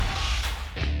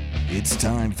It's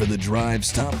time for the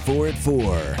Drive's Top 4 at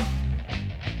 4.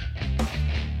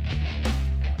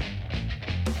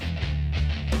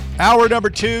 Hour number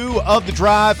 2 of the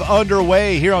Drive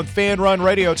underway here on Fanrun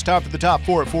Radio. It's time for the Top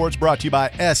 4 at 4. It's brought to you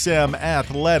by SM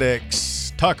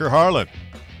Athletics. Tucker Harlan,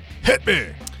 hit me.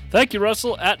 Thank you,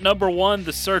 Russell. At number 1,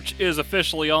 the search is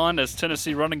officially on as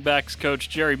Tennessee running backs coach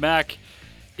Jerry Mack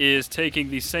is taking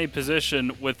the same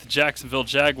position with the Jacksonville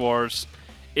Jaguars.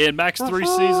 In Mack's 3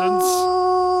 seasons...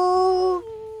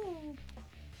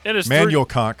 Manual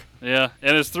conk. Yeah,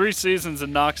 in his 3 seasons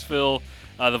in Knoxville,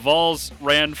 the Vols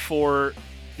ran for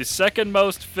the second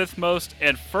most, fifth most,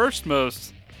 and first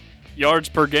most yards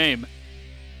per game.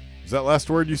 Is that last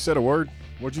word you said a word?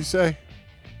 What'd you say?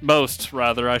 Most,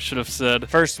 rather, I should have said.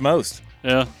 First most.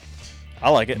 Yeah. I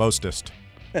like it. Mostest.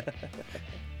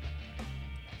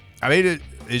 I mean,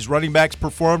 his running backs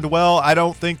performed well. I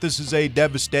don't think this is a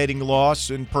devastating loss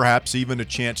and perhaps even a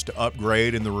chance to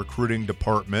upgrade in the recruiting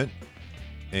department.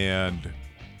 And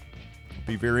it'll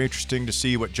be very interesting to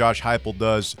see what Josh Heupel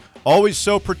does. Always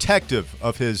so protective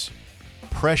of his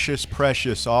precious,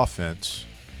 precious offense.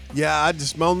 Yeah,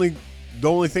 the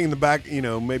only thing in the back,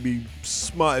 maybe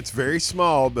small. It's very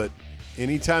small, but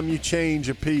anytime you change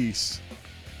a piece,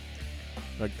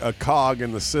 like a cog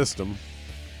in the system.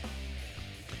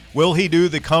 Will he do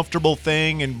the comfortable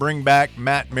thing and bring back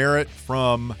Matt Merritt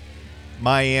from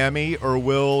Miami, or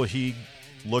will he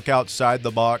look outside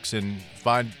the box and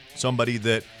find somebody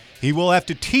that he will have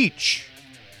to teach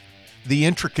the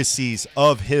intricacies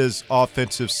of his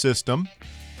offensive system,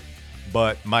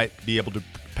 but might be able to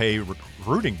pay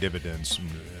recruiting dividends?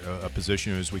 A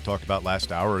position, as we talked about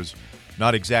last hour, is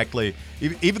not exactly,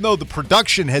 even though the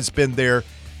production has been there.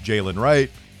 Jalen Wright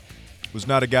was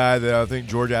not a guy that I think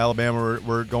Georgia, Alabama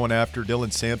were going after.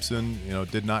 Dylan Sampson,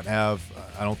 did not have,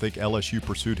 I don't think LSU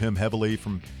pursued him heavily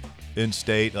from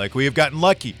in-state. Like, we have gotten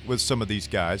lucky with some of these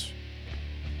guys.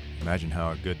 Imagine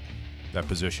how good that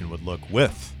position would look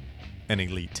with an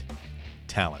elite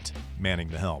talent manning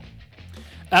the helm.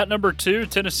 At number 2,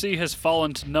 Tennessee has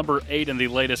fallen to number 8 in the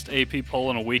latest AP poll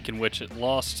in a week in which it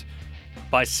lost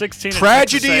by 16.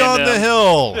 Tragedy on the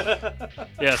hill.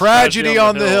 Yes, tragedy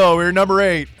on the hill. We're number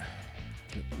 8.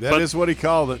 That is what he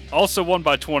called it. Also won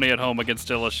by 20 at home against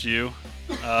LSU.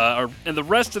 In the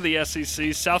rest of the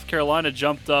SEC, South Carolina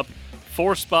jumped up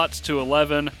 4 spots to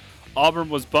 11. Auburn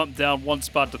was bumped down 1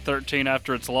 spot to 13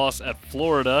 after its loss at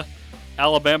Florida.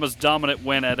 Alabama's dominant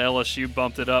win at LSU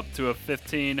bumped it up to a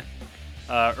 15,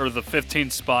 or the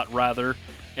 15th spot rather.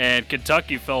 And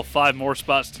Kentucky fell 5 more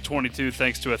spots to 22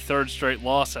 thanks to a 3rd straight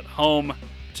loss at home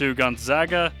to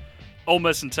Gonzaga. Ole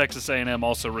Miss and Texas A&M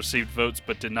also received votes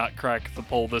but did not crack the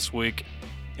poll this week.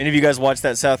 Any of you guys watch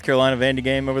that South Carolina-Vandy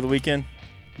game over the weekend?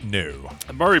 No.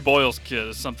 Murray Boyle's kid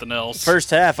is something else.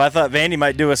 First half, I thought Vandy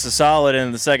might do us a solid, and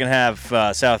in the second half,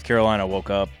 South Carolina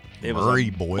woke up. It was Murray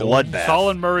a Boyle? bloodbath.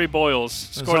 Colin Murray Boyles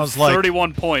scored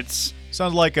 31 points.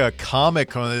 Sounds like a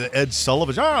comic on Ed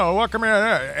Sullivan. Oh, welcome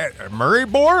in. Murray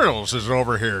Boyles is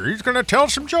over here. He's going to tell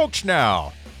some jokes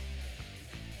now.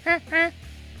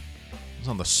 He's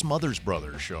on the Smothers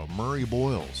Brothers show. Murray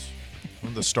Boyles, one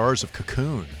of the stars of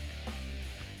Cocoon.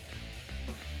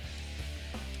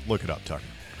 Look it up, Tucker.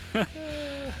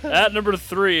 At number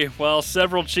 3, while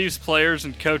several Chiefs players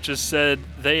and coaches said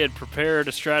they had prepared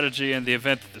a strategy in the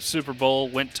event that the Super Bowl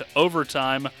went to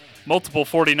overtime, multiple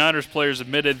 49ers players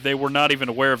admitted they were not even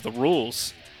aware of the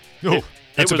rules. Oh,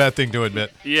 that's a bad thing to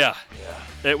admit. Yeah.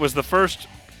 It was the first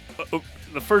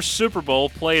Super Bowl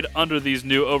played under these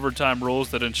new overtime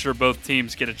rules that ensure both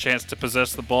teams get a chance to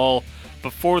possess the ball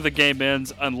before the game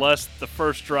ends unless the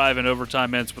first drive in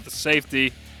overtime ends with a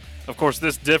safety. Of course,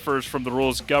 this differs from the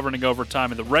rules governing overtime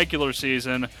in the regular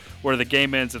season, where the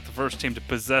game ends if the first team to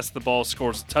possess the ball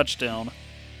scores a touchdown.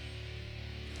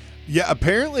 Yeah,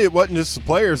 apparently it wasn't just the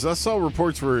players. I saw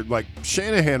reports where, like,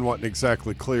 Shanahan wasn't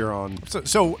exactly clear on.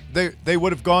 So they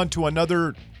would have gone to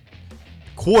another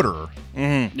quarter.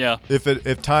 Mm-hmm. Yeah.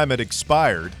 If time had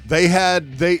expired.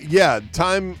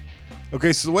 Time.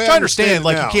 Okay, so the way I understand,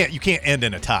 like, now, you can't end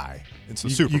in a tie. It's the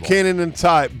Super Bowl. You can't end in a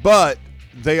tie, but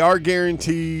they are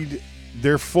guaranteed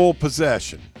their full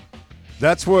possession.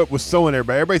 That's what was throwing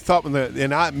everybody. Everybody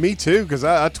thought me too, because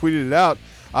I tweeted it out.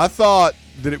 I thought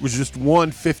that it was just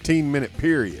one 15-minute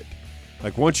period.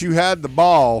 Like, once you had the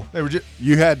ball,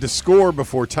 you had to score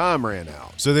before time ran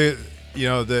out. So the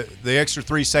extra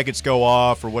 3 seconds go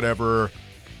off or whatever,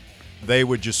 they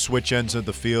would just switch ends of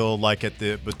the field like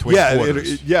between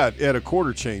quarters. At a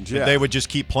quarter change. Yeah, they would just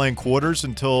keep playing quarters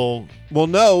until a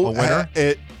winner.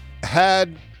 It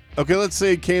had let's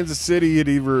say Kansas City had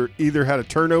either had a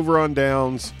turnover on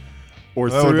downs or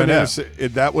threw an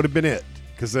interception. That would have been it.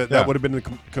 because that Yeah. would have been the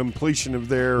completion of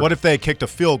their. What if they had kicked a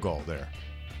field goal there?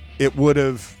 It would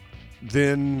have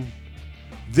then.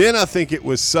 Then I think it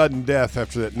was sudden death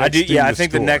after that. Next team I to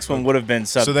think the score. next one would have been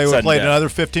So they would have sudden played death. another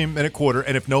 15-minute quarter,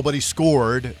 and if nobody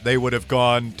scored, they would have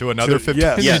gone to another 15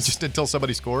 minutes Yes. just until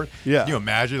somebody scored. Yeah. Can you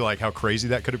imagine like how crazy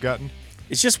that could have gotten?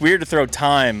 It's just weird to throw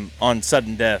time on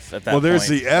sudden death at that Well, there's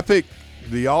point. the epic,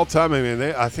 the all-time. I mean,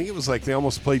 I think it was like they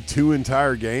almost played 2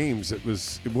 entire games.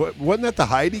 Wasn't that the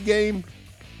Heidi game?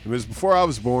 It was before I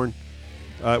was born.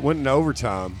 It went into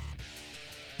overtime.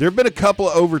 There have been a couple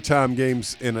of overtime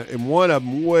games, and one of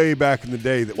them way back in the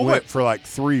day that went for like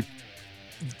 3.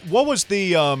 What was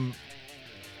the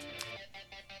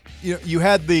you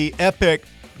had the epic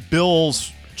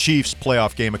Bills Chiefs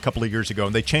playoff game a couple of years ago,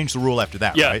 and they changed the rule after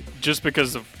that, Yeah, right? just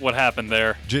because of what happened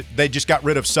there. They just got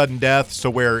rid of sudden death,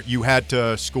 so where you had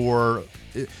to score.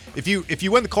 If you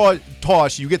win the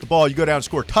toss, you get the ball, you go down and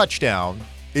score a touchdown.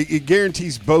 It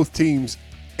guarantees both teams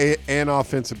an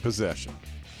offensive possession.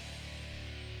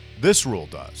 This rule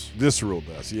does. This rule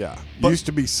does, yeah. But- Used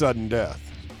to be sudden death.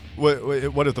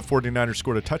 What if the 49ers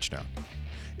scored a touchdown?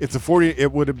 If the 40,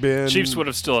 it would have been. Chiefs would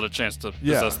have still had a chance to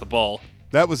possess the ball.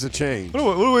 That was a change.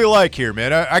 What do we like here,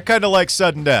 man? I kind of like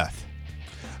sudden death.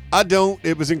 I don't.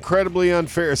 It was incredibly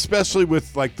unfair, especially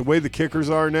with like the way the kickers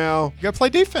are now. You got to play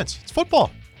defense. It's football.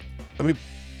 I mean,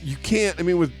 you can't. I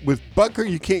mean, with Butker,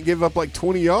 you can't give up like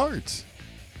 20 yards.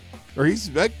 Or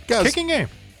that guy's Kicking game.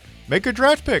 Make good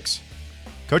draft picks.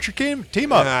 Coach your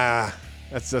team up. Nah,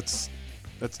 that's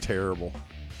terrible.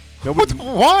 Nobody,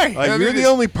 Why? like, you're the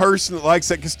only person that likes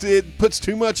that because it puts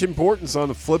too much importance on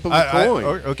the flip of a coin.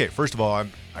 Okay, first of all,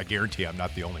 I guarantee I'm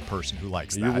not the only person who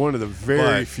likes that. You're one of the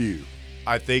very But few.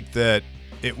 I think that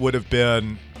it would have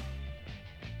been,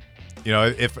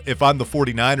 if I'm the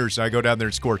 49ers and I go down there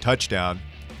and score a touchdown,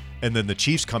 and then the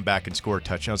Chiefs come back and score a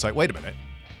touchdown, it's like, wait a minute.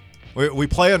 We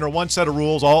play under one set of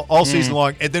rules all season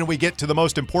long, and then we get to the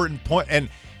most important point, and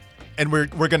we're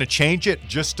going to change it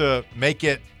just to make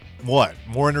it what,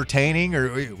 more entertaining,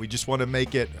 or we just want to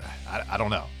make it? I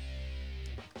don't know.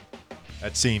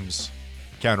 That seems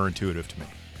counterintuitive to me.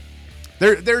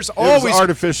 There's always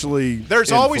artificially.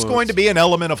 There's always going to influenced. be an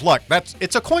element of luck.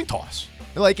 It's a coin toss.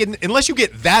 Like unless you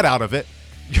get that out of it,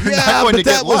 you're Yeah, not going but to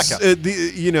get that luck.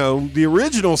 was the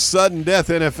original sudden death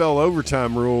NFL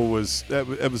overtime rule was that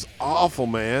was awful,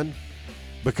 man,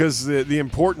 because the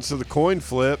importance of the coin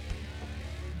flip.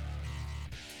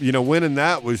 Winning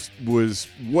that was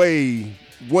way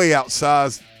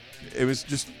outsized. It was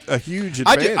just a huge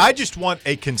advantage. I just want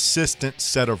a consistent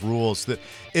set of rules. That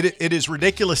it is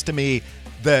ridiculous to me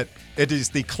that it is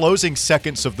the closing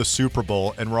seconds of the Super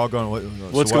Bowl, and we're all going,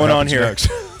 What's going on here? Next?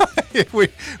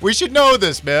 we should know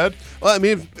this, man. Well, I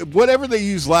mean, whatever they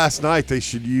used last night, they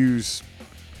should use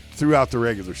throughout the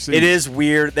regular season. It is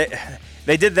weird.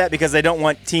 They did that because they don't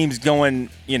want teams going,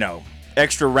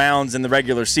 extra rounds in the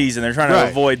regular season. They're trying to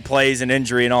avoid plays and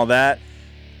injury and all that.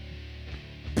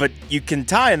 But you can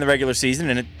tie in the regular season,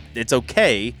 and it's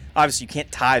okay. Obviously, you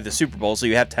can't tie the Super Bowl, so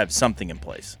you have to have something in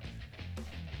place.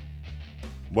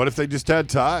 What if they just had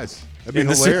ties? That'd be In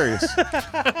the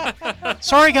hilarious.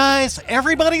 Sorry, guys.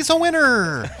 Everybody's a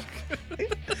winner.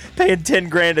 Paying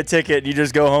 $10,000 a ticket, and you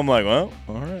just go home like, well,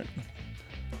 all right.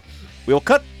 We'll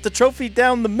cut the trophy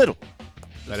down the middle.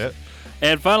 Is that it?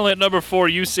 And finally, at number 4,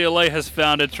 UCLA has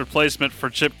found its replacement for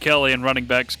Chip Kelly and running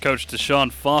backs coach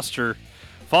Deshaun Foster.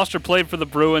 Foster played for the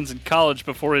Bruins in college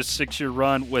before his 6-year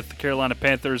run with the Carolina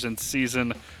Panthers and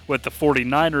season with the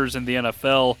 49ers in the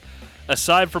NFL.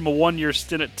 Aside from a 1-year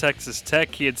stint at Texas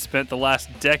Tech, he had spent the last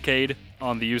decade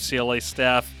on the UCLA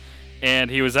staff, and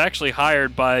he was actually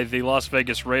hired by the Las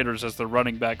Vegas Raiders as the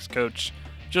running backs coach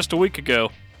just a week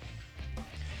ago.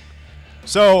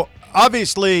 So,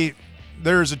 obviously,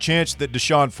 there's a chance that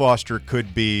Deshaun Foster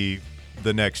could be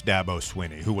the next Dabo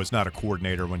Swinney, who was not a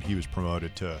coordinator when he was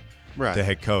promoted to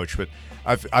head coach. But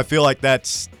I feel like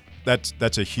that's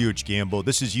a huge gamble.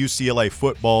 This is UCLA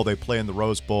football. They play in the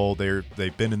Rose Bowl.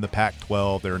 They've been in the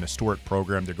Pac-12. They're an historic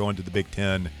program. They're going to the Big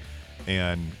Ten.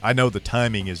 And I know the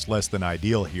timing is less than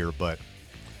ideal here, but,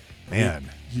 man.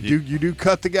 You do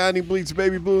cut the guy and he bleeds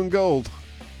baby blue and gold.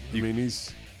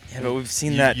 He's... Yeah, but we've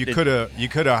seen that. You could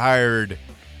have hired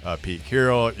Pete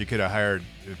Carroll. You could have hired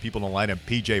people don't like him,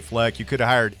 PJ Fleck. You could have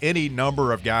hired any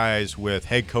number of guys with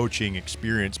head coaching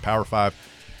experience, Power 5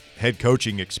 head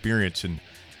coaching experience, and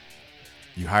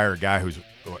you hire a guy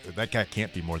that guy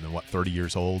can't be more than 30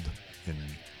 years old. And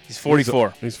He's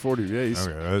 44. He's 40. Yeah. He's,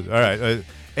 okay, all right.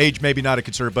 Age maybe not a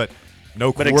concern, but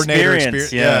no But coordinator experience,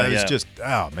 experience. yeah. It's just,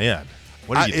 oh man,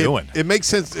 what are you doing? It makes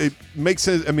sense. It makes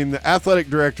sense. I mean, the athletic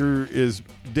director is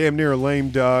damn near a lame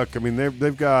duck. I mean,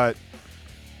 they've got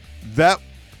that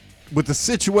with the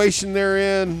situation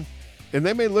they're in, and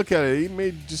they may look at it, he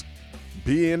may just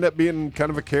end up being kind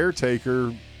of a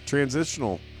caretaker,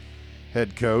 transitional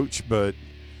head coach. But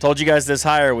told you guys this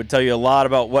hire would tell you a lot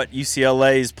about what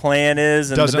UCLA's plan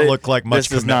is. And doesn't look like much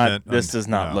commitment. This does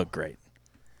not look great.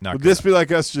 Would this be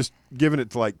like us just giving it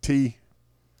to like T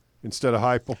instead of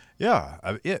Heupel? Yeah,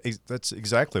 that's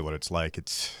exactly what it's like.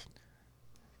 This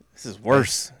is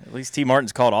worse. At least T.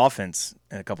 Martin's called offense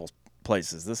in a couple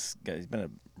places. This guy's been a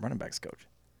running backs coach.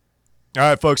 All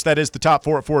right, folks, that is the Top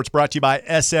 4 at 4. It's brought to you by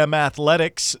SM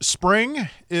Athletics. Spring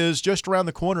is just around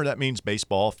the corner. That means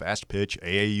baseball, fast pitch,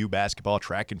 AAU basketball,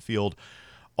 track and field,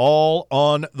 all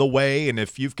on the way. And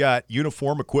if you've got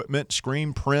uniform equipment,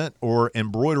 screen print, or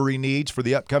embroidery needs for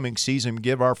the upcoming season,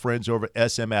 give our friends over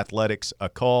at SM Athletics a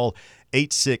call.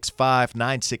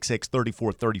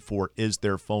 865-966-3434 is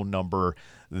their phone number.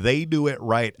 They do it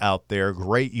right out there.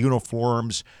 Great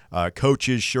uniforms,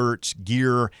 coaches, shirts,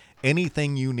 gear,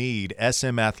 anything you need.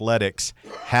 SM Athletics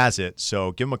has it.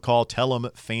 So give them a call. Tell them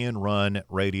Fanrun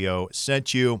Radio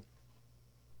sent you.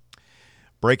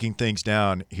 Breaking things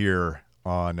down here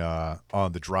on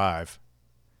the drive.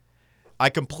 I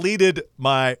completed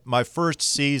my first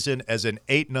season as an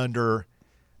 8-and-under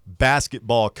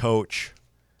basketball coach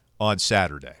on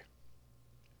Saturday.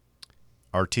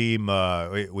 Our team,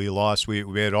 we lost. We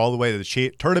made it all the way to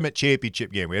the tournament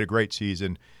championship game. We had a great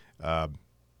season.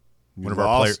 One of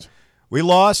our players, we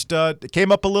lost. It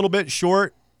came up a little bit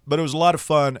short, but it was a lot of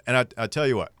fun. And I tell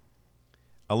you what,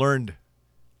 I learned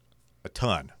a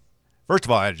ton. First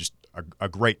of all, I had just a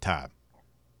great time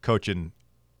coaching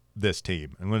this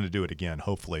team. I'm going to do it again,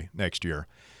 hopefully next year.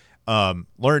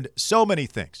 Learned so many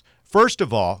things. First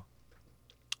of all,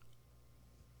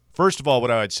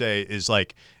 what I would say is,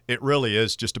 like, it really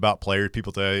is just about players.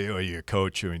 People say, "Oh, you're a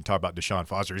coach." I mean, talk about Deshaun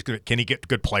Foster. Can he get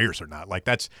good players or not? Like,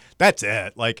 that's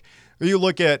it. Like, you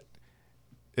look at,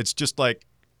 it's just like,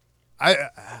 I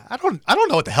don't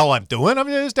know what the hell I'm doing. I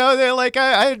mean, just out there, like,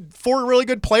 I had 4 really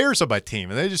good players on my team,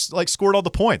 and they just, like, scored all the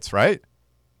points, right?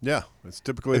 Yeah, that's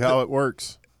typically how it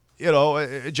works. You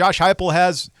know, Josh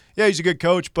Heupel he's a good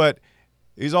coach, but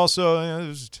he's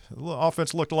also, the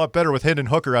offense looked a lot better with Hendon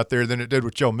Hooker out there than it did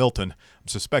with Joe Milton. I'm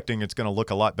suspecting it's going to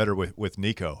look a lot better with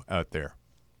Nico out there.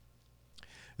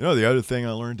 You know, the other thing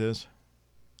I learned is,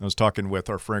 I was talking with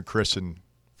our friend Chris in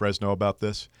Fresno about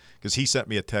this, because he sent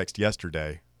me a text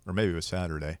yesterday, or maybe it was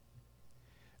Saturday,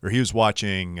 where he was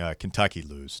watching Kentucky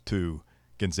lose to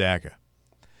Gonzaga.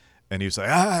 And he was like,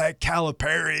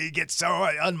 Calipari gets so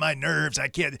on my nerves. I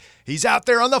can't. He's out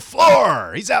there on the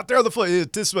floor. This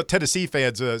is what Tennessee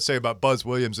fans say about Buzz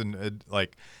Williams, and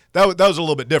like that was a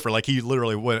little bit different. Like, he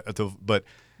literally went but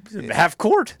half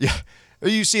court. Yeah,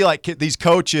 you see like these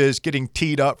coaches getting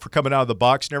teed up for coming out of the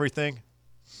box and everything.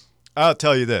 I'll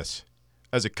tell you this,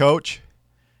 as a coach,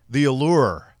 the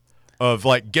allure of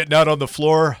like getting out on the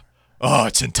floor,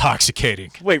 it's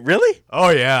intoxicating. Wait, really?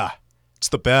 Oh yeah, it's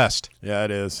the best. Yeah,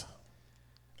 it is.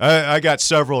 I got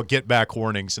several get back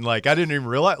warnings, and like I didn't even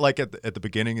realize. Like at the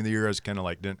beginning of the year, I was kind of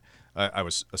like, I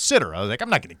was a sitter. I was like,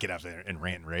 I'm not going to get out there and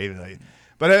rant and rave.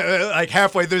 But like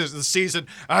halfway through the season,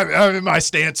 I'm in my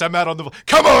stance. I'm out on the.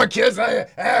 Come on, kids!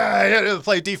 I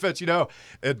play defense, you know.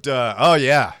 And oh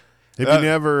yeah. Have you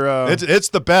never? It's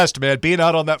the best, man. Being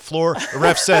out on that floor, the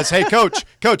ref says, "Hey, coach,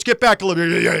 get back a little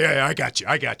bit." Yeah, I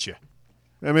got you.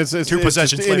 I mean, it's 2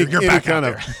 possessions later, you're back out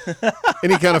there.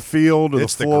 Any kind of field or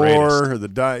It's the the floor greatest. or the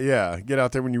get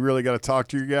out there when you really got to talk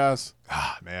to your guys.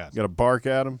 Ah, man. You got to bark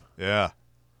at them. Yeah.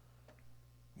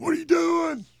 What are you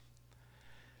doing?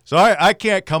 So I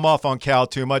can't come off on Cal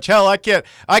too much. Hell, I can't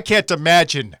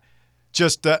imagine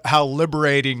just how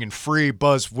liberating and free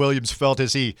Buzz Williams felt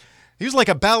as he was like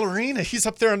a ballerina. He's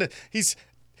up there he's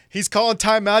calling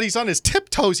timeout. He's on his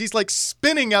tiptoes. He's like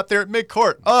spinning out there at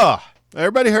midcourt.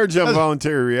 Everybody heard your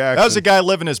involuntary reaction. That was a guy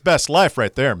living his best life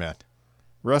right there, man.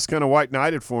 Russ kind of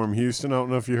white-knighted for him, Houston. I don't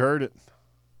know if you heard it.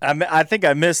 I think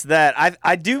I missed that.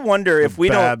 I do wonder if we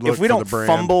don't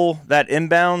fumble that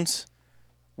inbounds,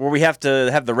 where we have to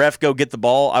have the ref go get the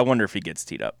ball. I wonder if he gets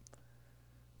teed up.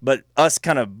 But us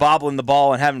kind of bobbling the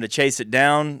ball and having to chase it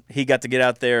down, he got to get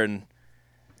out there and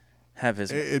have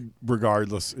his.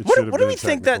 Regardless, what do we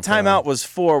think that timeout was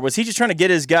for? Was he just trying to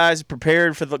get his guys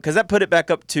prepared for because that put it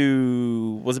back up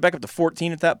to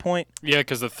 14 at that point? Yeah,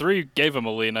 because the 3 gave him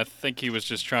a lead, and I think he was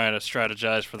just trying to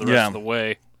strategize for the rest of the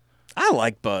way. I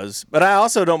like Buzz, but I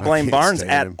also don't blame Barnes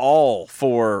at all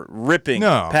for ripping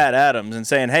Pat Adams and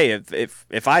saying, "Hey,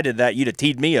 if I did that, you'd have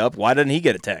teed me up. Why didn't he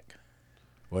get a tech?"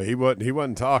 Well, he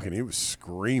wasn't talking. He was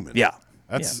screaming. Yeah.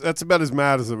 That's about as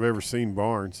mad as I've ever seen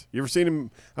Barnes. You ever seen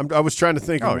him? I was trying to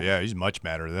think. Oh yeah, he's much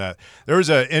madder than that. There was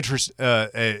a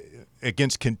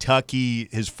against Kentucky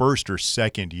his first or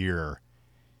second year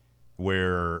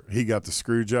where he got the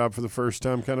screw job for the first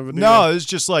time kind of a deal? No, it's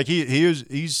just like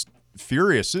he's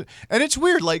furious. And it's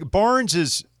weird. Like Barnes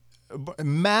has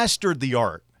mastered the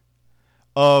art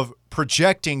of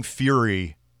projecting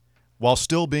fury while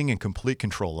still being in complete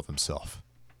control of himself.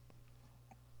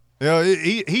 You know,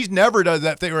 he's never done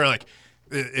that thing where like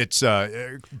it's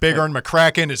Big Earn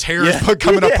McCracken, his hair is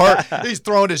coming apart. He's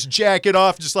throwing his jacket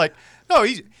off, just like no,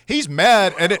 he's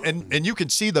mad, and you can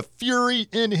see the fury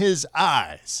in his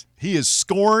eyes. He is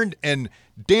scorned, and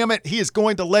damn it, he is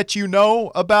going to let you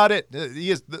know about it.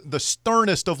 He is the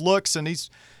sternest of looks, and he's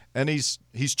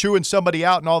chewing somebody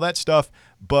out and all that stuff,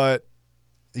 but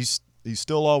he's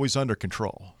still always under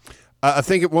control. I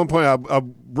think at one point I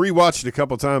rewatched it a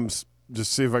couple times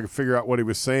just to see if I could figure out what he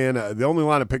was saying. The only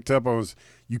line I picked up on was,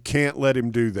 "You can't let him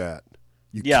do that.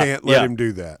 You can't let him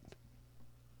do that."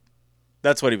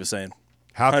 That's what he was saying.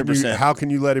 How can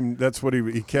you let him? That's what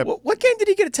he kept. What game did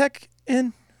he get a tech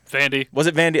in? Vandy. Was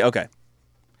it Vandy? Okay.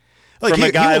 Like From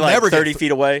a guy like 30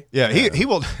 feet away? Yeah, he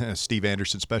will – Steve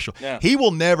Anderson special. Yeah. He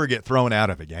will never get thrown out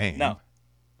of a game. No.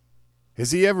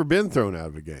 Has he ever been thrown out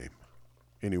of a game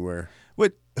anywhere?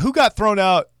 Wait, who got thrown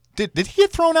out? Did he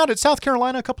get thrown out at South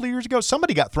Carolina a couple of years ago?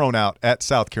 Somebody got thrown out at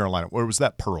South Carolina. Or was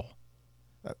that Pearl?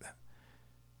 How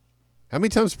many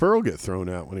times Pearl get thrown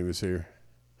out when he was here?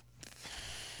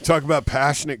 Talk about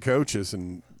passionate coaches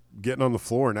and getting on the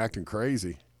floor and acting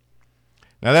crazy.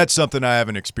 Now, that's something I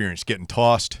haven't experienced, getting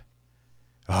tossed.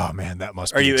 Oh, man, that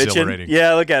must be exhilarating. Itching?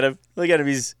 Yeah, look at him. Look at him.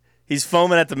 He's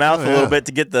foaming at the mouth a little bit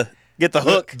to get the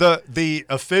hook. The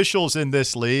officials in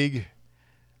this league,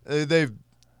 they've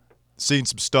seen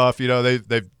some stuff. You know,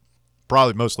 they've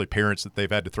probably mostly parents that they've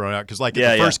had to throw out because, like, in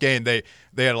the first game,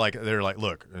 they're like,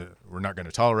 look, we're not going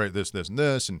to tolerate this, and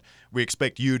this, and we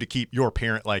expect you to keep your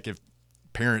parent. Like, if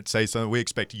parents say something, we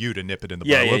expect you to nip it in the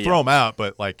bud. We'll throw them out,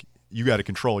 but like, you got to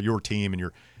control your team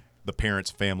and the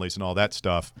parents' families and all that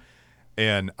stuff.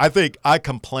 And I think I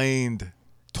complained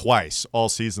twice all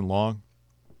season long,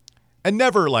 and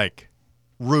never like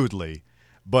rudely,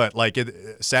 but like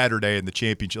Saturday in the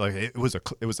championship, like it was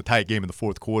a tight game in the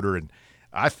fourth quarter, and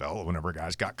I felt whenever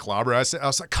guys got clobbered, I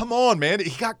was like, come on, man,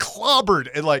 he got clobbered,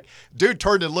 and like dude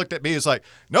turned and looked at me, it's like,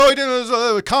 no, he didn't, it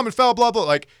was a common foul, blah blah,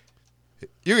 like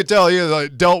you could tell he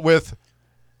like, dealt with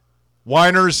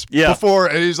whiners before,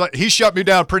 and he's like, he shut me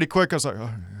down pretty quick. I was like,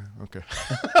 oh, okay.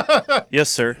 Yes,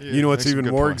 sir. Yeah, you know what's even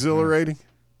more exhilarating?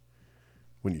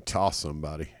 When you toss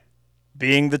somebody.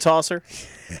 Being the tosser?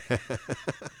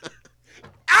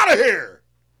 Out of here!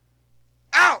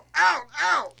 Out!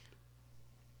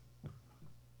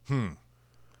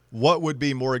 What would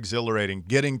be more exhilarating,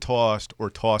 getting tossed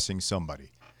or tossing somebody?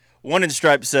 One in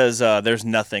Stripe says there's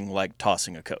nothing like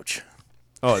tossing a coach.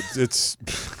 Oh, it's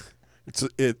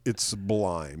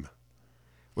sublime.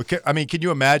 I mean, can you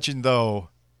imagine, though,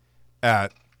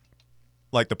 at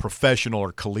like the professional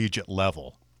or collegiate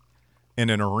level in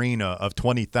an arena of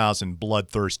 20,000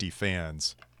 bloodthirsty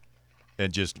fans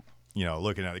and just, you know,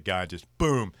 looking at a guy just,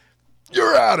 boom,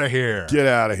 you're out of here. Get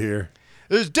out of here.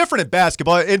 There's different in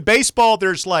basketball. In baseball,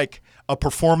 there's like a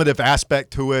performative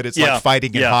aspect to it. It's like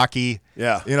fighting in hockey.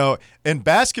 Yeah. You know, in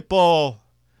basketball,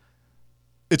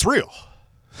 it's real.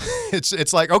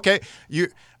 It's like, okay,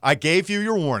 I gave you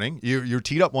your warning. You're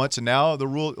teed up once, and now the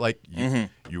rule, like,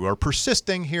 you are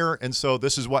persisting here, and so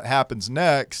this is what happens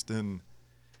next, and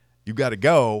you got to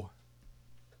go.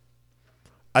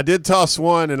 I did toss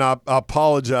one, and I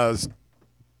apologized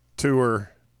to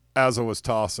her as I was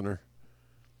tossing her.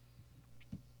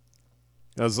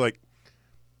 I was like,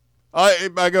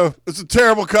 I go, it's a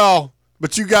terrible call,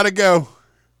 but you got to go.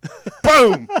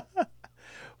 Boom.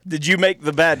 Did you make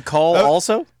the bad call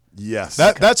also? Yes.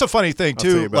 That's a funny thing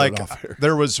too. Like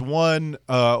there was one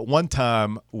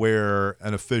time where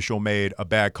an official made a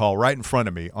bad call right in front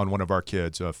of me on one of our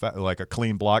kids, like a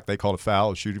clean block. They called a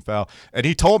foul, a shooting foul, and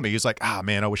he told me, he's like,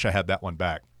 man, I wish I had that one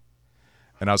back.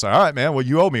 And I was like, all right, man, well,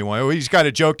 you owe me one. He kind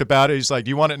of joked about it. He's like, do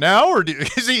you want it now? Or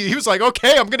he was like,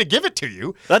 okay, I'm going to give it to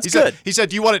you. That's good. He said,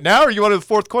 do you want it now or you want it in the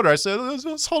fourth quarter? I said,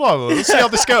 let's hold on. Let's see how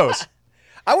this goes.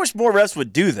 I wish more refs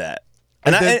would do that.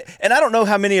 And I don't know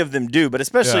how many of them do, but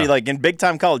especially like in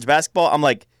big-time college basketball, I'm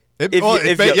like,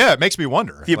 it makes me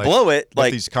wonder. If you blow it,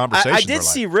 like these conversations I did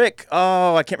see Rick,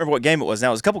 I can't remember what game it was now.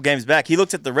 It was a couple games back. He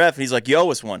looked at the ref, and he's like, you owe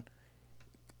us one.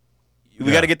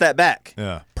 We got to get that back.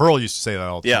 Yeah. Pearl used to say that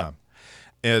all the time.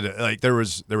 And like there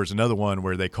was another one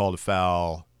where they called a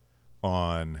foul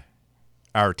on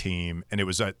our team, and it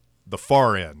was at the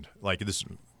far end, like this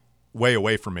way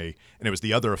away from me, and it was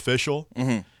the other official.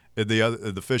 Mm-hmm. And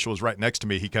the official was right next to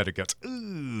me. He kind of goes,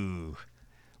 ooh,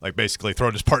 like basically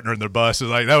throwing his partner in the bus. It's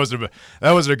like that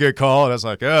wasn't a good call. And I was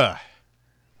like, ugh.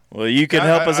 Well, you can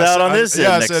help us out on this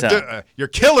next time. You're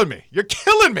killing me. You're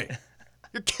killing me.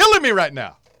 You're killing me right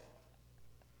now.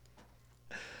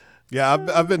 Yeah,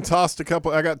 I've been tossed a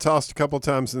couple. I got tossed a couple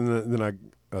times, and then I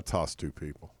tossed 2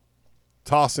 people.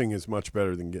 Tossing is much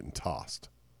better than getting tossed.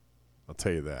 I'll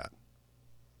tell you that.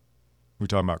 We're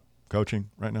talking about coaching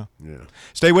right now? Yeah.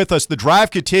 Stay with us. The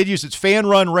drive continues. It's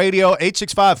Fanrun Radio,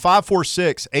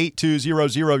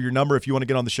 865-546-8200, your number if you want to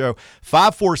get on the show.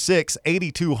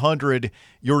 546-8200,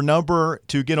 your number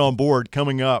to get on board.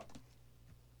 Coming up,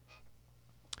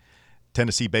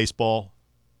 Tennessee baseball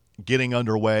getting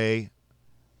underway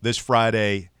this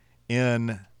Friday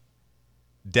in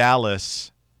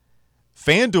Dallas.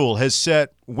 FanDuel has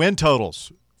set win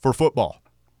totals for football.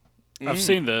 I've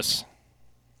seen this.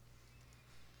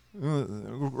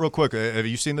 Real quick, have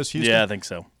you seen this, Houston? Yeah, I think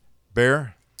so.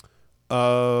 Bear?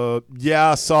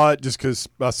 Yeah, I saw it just because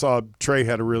I saw Trey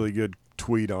had a really good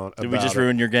tweet on. Did we just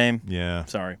ruin your game? Yeah.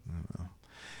 Sorry.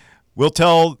 We'll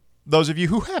tell those of you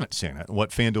who haven't seen it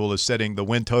what FanDuel is setting the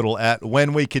win total at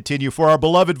when we continue. For our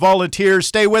beloved volunteers,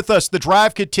 stay with us. The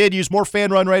drive continues. More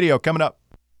Fan Run Radio coming up.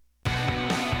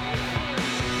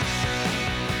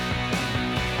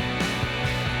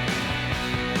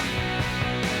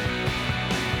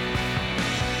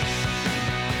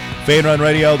 Fan Run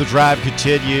Radio, the drive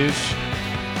continues.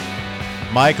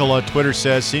 Michael on Twitter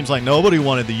says, seems like nobody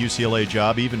wanted the UCLA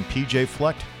job. Even PJ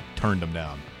Fleck turned him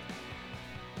down.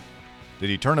 Did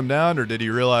he turn him down, or did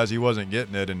he realize he wasn't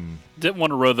getting it? And Didn't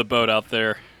want to row the boat out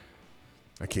there.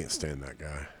 I can't stand that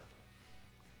guy.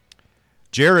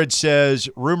 Jared says,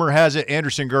 rumor has it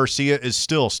Anderson Garcia is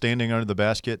still standing under the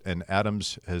basket, and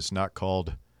Adams has not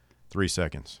called 3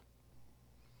 seconds.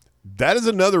 That is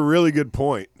another really good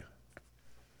point.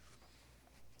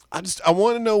 I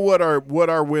want to know what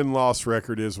our win-loss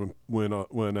record is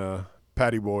when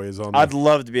Patty Boy is on. I'd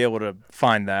love to be able to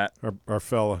find that. Our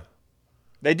fella.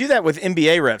 They do that with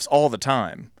NBA refs all the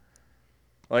time.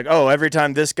 Like, oh, every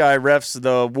time this guy refs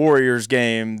the Warriors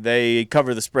game, they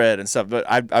cover the spread and stuff. But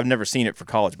I've never seen it for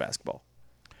college basketball.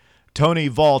 Tony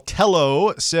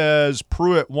Valtello says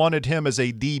Pruitt wanted him as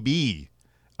a DB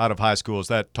out of high school. Is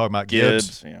that talking about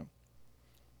Gibbs? Yeah.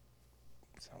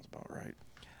 Sounds about right.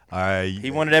 He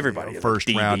wanted everybody.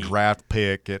 First-round draft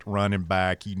pick at running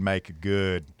back. He'd make a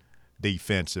good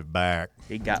defensive back.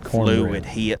 He got fluid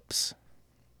hips.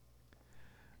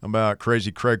 How about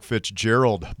Crazy Craig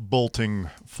Fitzgerald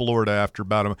bolting Florida after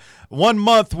about 1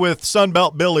 month with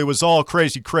Sunbelt Billy was all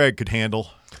Crazy Craig could handle.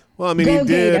 Well, I mean, he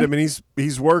did. I mean,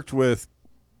 he's worked with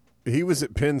 – he was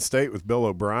at Penn State with Bill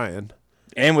O'Brien.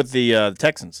 And with the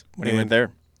Texans when he went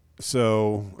there.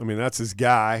 So, I mean, that's his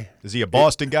guy. Is he a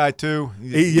Boston guy too?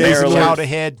 He's out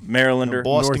ahead. Marylander.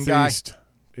 Boston Northeast.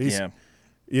 guy. Yeah.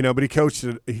 You know, but he coached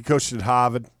at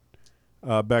Harvard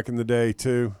back in the day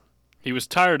too. He was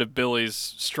tired of Billy's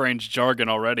strange jargon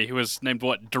already. He was named,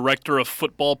 Director of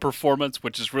Football Performance,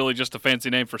 which is really just a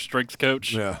fancy name for strength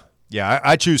coach. Yeah. Yeah,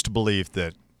 I choose to believe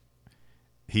that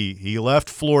he left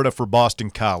Florida for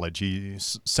Boston College. He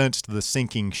sensed the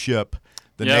sinking ship,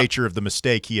 the nature of the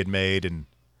mistake he had made, and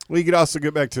well, you could also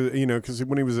get back to, because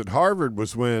when he was at Harvard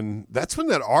that's when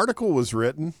that article was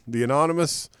written, the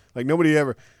anonymous, like nobody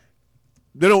ever,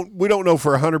 we don't know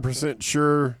for 100%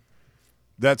 sure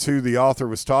that's who the author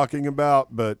was talking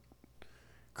about, but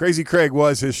Crazy Craig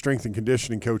was his strength and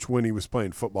conditioning coach when he was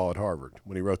playing football at Harvard,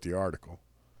 when he wrote the article.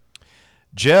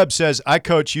 Jeb says, I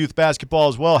coach youth basketball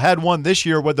as well. Had one this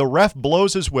year where the ref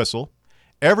blows his whistle.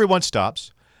 Everyone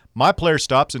stops. My player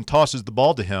stops and tosses the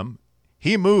ball to him.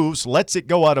 He moves, lets it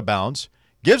go out of bounds,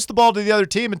 gives the ball to the other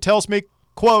team and tells me,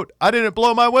 quote, I didn't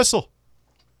blow my whistle.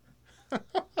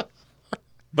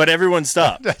 But everyone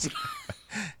stopped.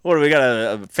 What, do we got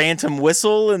a phantom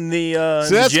whistle in the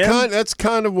So gym? that's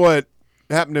kind of what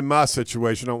happened in my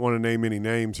situation. I don't want to name any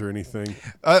names or anything.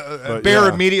 Bear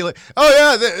immediately. Oh,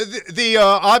 yeah, the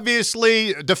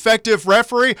obviously defective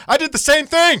referee. I did the same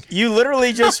thing. You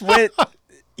literally just went –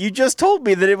 you just told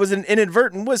me that it was an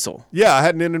inadvertent whistle. Yeah, I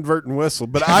had an inadvertent whistle,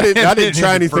 but I didn't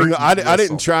try anything. I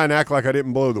didn't try and act like I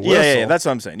didn't blow the whistle. Yeah, that's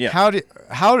what I'm saying. Yeah.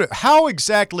 How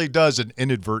exactly does an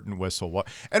inadvertent whistle?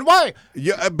 And why?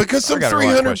 Yeah, because some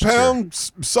 300-pound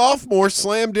sophomore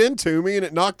slammed into me and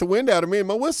it knocked the wind out of me and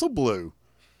my whistle blew.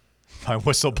 My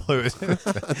whistle blew.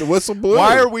 The whistle blew.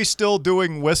 Why are we still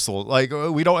doing whistle? Like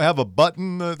we don't have a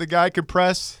button the guy could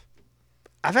press?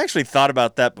 I've actually thought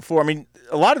about that before. I mean,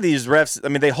 a lot of these refs,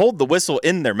 they hold the whistle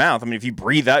in their mouth. I mean, if you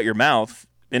breathe out your mouth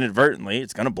inadvertently,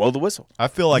 it's going to blow the whistle. I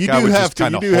feel like I would just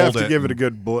kind of hold it. You do have to give it a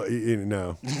good blow.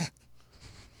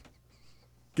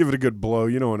 Give it a good blow.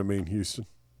 You know what I mean, Houston.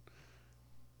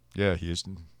 Yeah, he is.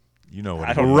 You know what?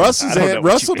 I don't know. Russell I don't know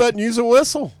what you mean. doesn't use a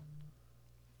whistle.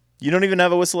 You don't even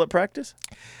have a whistle at practice?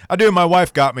 I do. My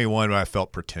wife got me one, but I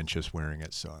felt pretentious wearing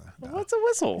it. So, What's a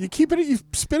whistle? You keep it. You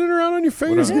spin it around on your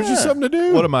fingers. Gives you something to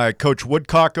do. what am I, Coach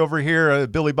Woodcock over here?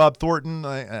 Billy Bob Thornton?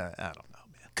 I don't know,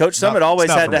 man. Coach Summit always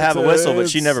not had for to me. have a whistle, but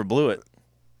she never blew it.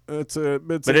 It's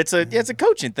a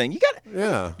coaching thing. You got it.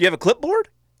 Yeah. You have a clipboard?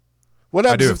 What I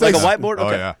happens do. if they? Like a whiteboard? Oh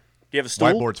Okay. yeah. Do you have a stool?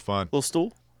 Whiteboard's fun. Little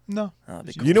stool? No. Oh,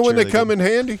 that'd be You know when they Cheerleading. come in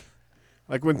handy?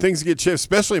 Like when things get chippy,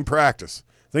 especially in practice.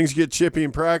 Things get chippy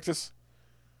in practice.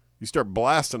 You start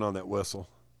blasting on that whistle.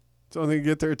 It's the only thing to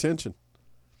get their attention.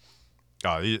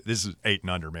 Oh, this is 8 and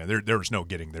under, man. There was no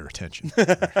getting their attention.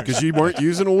 Because you weren't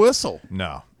using a whistle.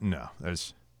 No.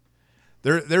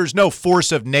 There's no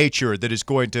force of nature that is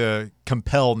going to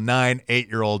compel 9,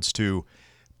 8-year-olds to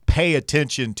pay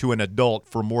attention to an adult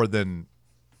for more than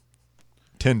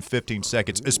 10, 15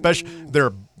 seconds. Especially there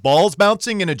are balls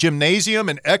bouncing in a gymnasium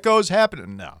and echoes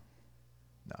happening. No,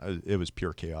 it was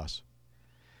pure chaos.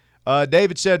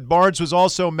 David said Barnes was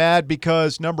also mad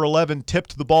because number 11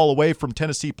 tipped the ball away from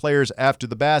Tennessee players after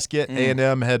the basket.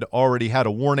 A&M had already had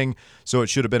a warning, so it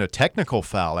should have been a technical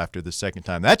foul after the second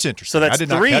time. That's interesting. So that's I did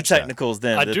not 3 catch that. technicals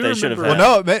then I that do they should have remember-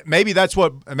 had. Well, no, maybe that's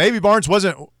what. Maybe Barnes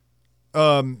wasn't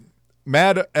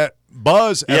mad at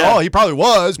Buzz at Yeah. all. He probably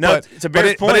was, No, but to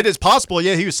Bear's point- it is possible.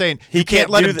 Yeah, he was saying you can't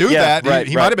let him do yeah, that. right,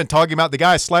 he right. might have been talking about the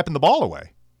guy slapping the ball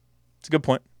away. It's a good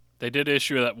point. They did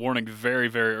issue that warning very,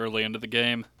 very early into the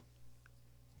game.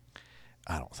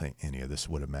 I don't think any of this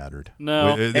would have mattered.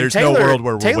 No. There's And no world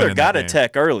where we're Taylor winning got that a game.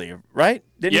 tech early, right?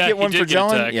 Didn't Yeah, he get he one did for get a John?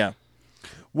 tech. Yeah.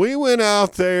 We went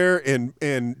out there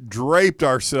and draped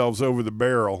ourselves over the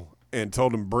barrel and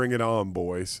told them, bring it on,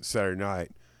 boys, Saturday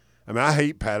night. I mean, I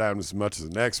hate Pat Adams as much as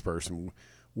the next person.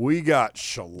 We got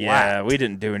shellacked. Yeah, we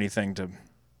didn't do anything to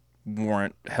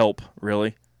warrant help,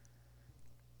 really.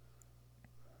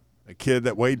 A kid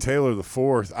that Wade Taylor the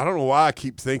fourth. I don't know why I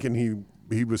keep thinking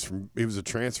he was a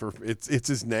transfer. It's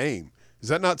his name. Does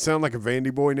that not sound like a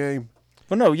Vandy boy name?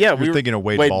 Well, no, yeah, we were thinking of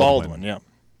Wade Baldwin. Yeah.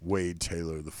 Wade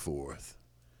Taylor the fourth.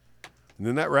 And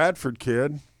then that Radford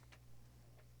kid.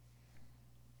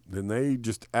 Then they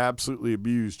just absolutely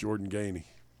abused Jordan Gainey.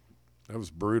 That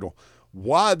was brutal.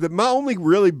 Why? My only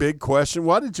really big question,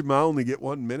 why did Jamal only get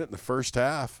 1 minute in the first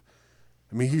half?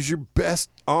 I mean, he's your best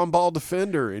on-ball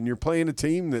defender, and you're playing a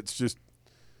team that's just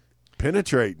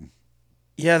penetrating.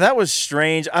 Yeah, that was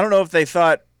strange. I don't know if they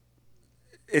thought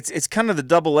it's kind of the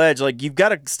double edge. Like, you've got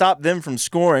to stop them from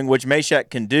scoring, which Meshack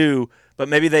can do, but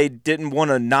maybe they didn't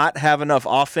want to not have enough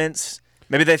offense.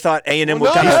 Maybe they thought A&M would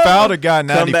Well, kind He of fouled a guy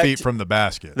 90 come back feet to- from the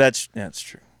basket. That's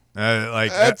true.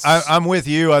 I'm with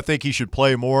you. I think he should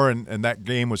play more, and that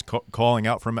game was calling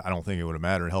out for him. I don't think it would have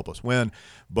mattered and help us win,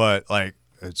 but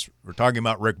we're talking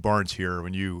about Rick Barnes here.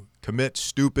 When you commit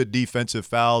stupid defensive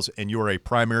fouls and you're a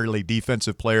primarily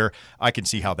defensive player, I can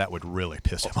see how that would really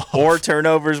piss him off. Or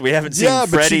turnovers. We haven't seen Yeah, but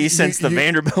Freddie you- since the you-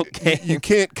 Vanderbilt game. You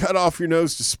can't cut off your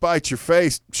nose to spite your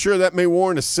face. Sure, that may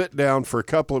warrant a sit down for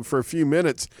a few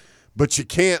minutes, but you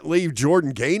can't leave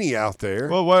Jordan Gainey out there.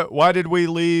 Well, why did we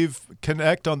leave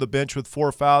Connect on the bench with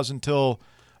 4 fouls until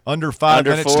under 5 Under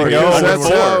minutes 4, to yeah. go? Under that's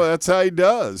 4. that's how he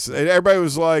does. And everybody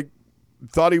was like,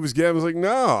 thought he was getting. I was like,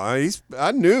 no,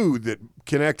 I knew that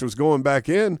Connect was going back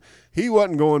in. He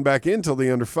wasn't going back in till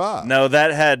the under 5. No,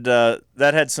 that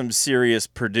had some serious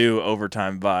Purdue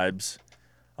overtime vibes.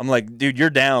 I'm like, dude, you're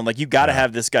down. Like, you got to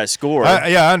have this guy score.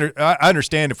 I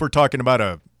understand if we're talking about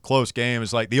a close game.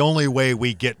 It's like the only way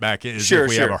we get back is if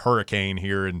we have a hurricane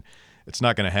here, and it's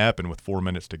not going to happen with 4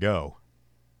 minutes to go.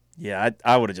 Yeah,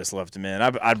 I would have just left him in.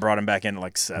 I brought him back in at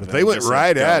like 7. They went just said,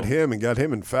 right "Go." at him and got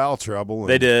him in foul trouble.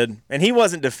 They did, and he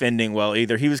wasn't defending well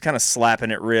either. He was kind of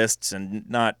slapping at wrists and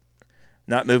not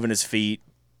moving his feet.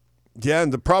 Yeah,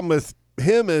 and the problem with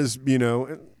him is,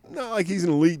 not like he's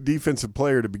an elite defensive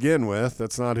player to begin with.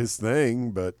 That's not his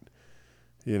thing. But,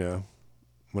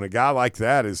 when a guy like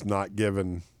that is not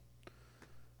given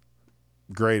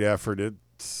great effort,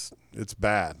 it's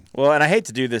bad. Well, and I hate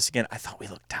to do this again. I thought we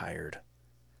looked tired.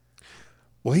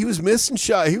 Well, he was missing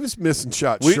shot. He was missing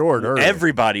shots short early.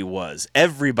 Everybody was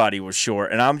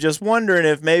short, and I'm just wondering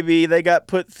if maybe they got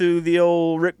put through the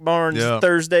old Rick Barnes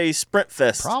Thursday Sprint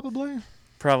Fest.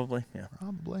 Probably, yeah.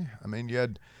 Probably. I mean, you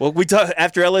had Well, we talk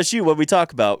after LSU. What we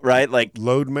talk about, right? Like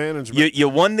load management. you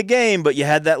won the game, but you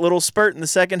had that little spurt in the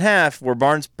second half where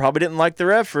Barnes probably didn't like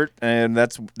their effort, and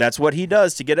that's what he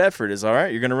does to get effort. Is all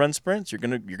right. You're going to run sprints. You're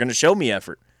going to show me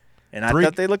effort. And I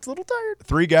thought they looked a little tired.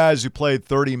 3 guys who played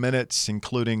 30 minutes,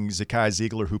 including Zakai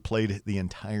Ziegler, who played the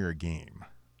entire game.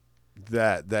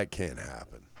 That can't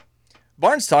happen.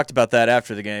 Barnes talked about that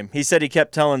after the game. He said he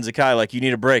kept telling Zakai, like, you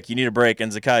need a break,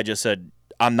 and Zakai just said,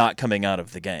 I'm not coming out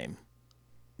of the game.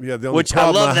 Yeah, the only Which I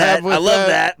problem love that. I love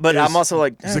that, but I'm also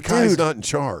like, Zakai's dude. not in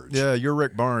charge. Yeah, you're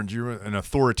Rick Barnes. You're an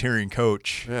authoritarian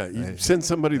coach. Yeah, you send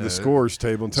somebody to the scores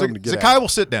table and tell them to get Zakai out. will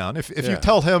sit down. If you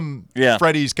tell him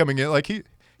Freddie's coming in, like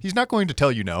he's not going to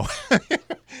tell you no.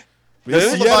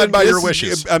 He'll abide by your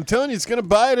wishes. I'm telling you, it's going to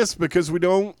bite us because we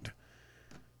don't,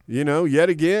 yet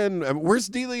again, where's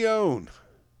DeLeon?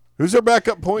 Who's our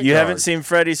backup point You guard? haven't seen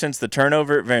Freddie since the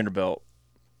turnover at Vanderbilt,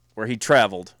 where he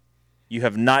traveled. You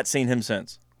have not seen him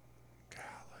since.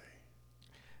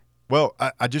 Well,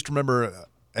 I just remember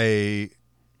a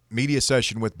media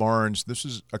session with Barnes. This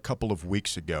is a couple of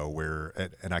weeks ago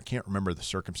and I can't remember the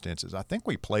circumstances. I think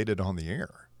we played it on the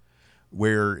air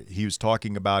where he was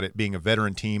talking about it being a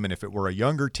veteran team, and if it were a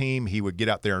younger team, he would get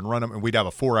out there and run them, and we'd have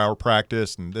a 4-hour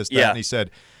practice and this, that. And he said,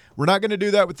 we're not going to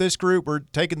do that with this group. We're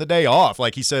taking the day off.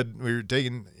 Like he said, we're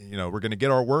taking, we're going to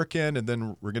get our work in, and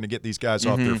then we're going to get these guys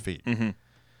off their feet. Mm-hmm.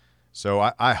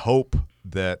 So I hope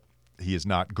that he is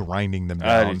not grinding them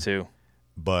down. I do too.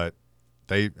 But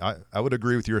I would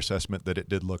agree with your assessment that it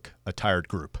did look a tired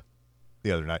group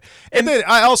the other night. And then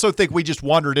I also think we just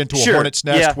wandered into a hornet's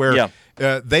nest where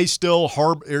they still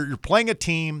harbor. You're playing a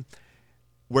team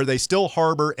where they still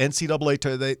harbor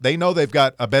NCAA. They know they've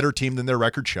got a better team than their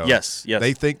record shows. Yes.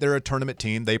 They think they're a tournament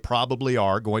team. They probably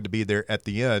are going to be there at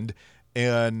the end.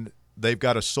 And they've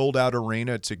got a sold-out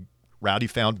arena. It's a rowdy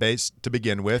fan base to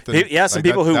begin with. And some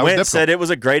people who went said it was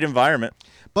a great environment.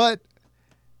 But,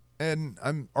 and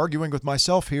I'm arguing with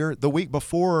myself here, the week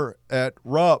before at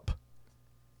Rupp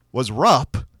was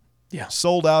Rupp. Yeah.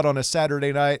 Sold out on a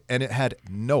Saturday night, and it had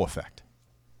no effect.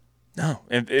 No,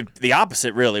 the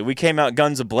opposite, really. We came out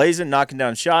guns a-blazing, knocking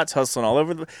down shots, hustling all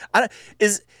over.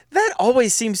 That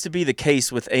always seems to be the case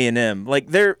with A&M. Like,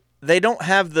 they don't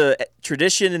have the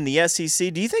tradition in the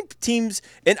SEC. Do you think teams,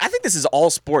 and I think this is all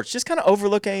sports, just kind of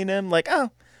overlook A&M like, oh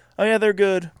yeah, they're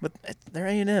good, but they're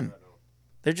A&M.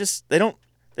 They're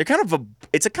kind of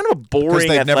it's a kind of a boring. Because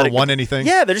they've never won anything?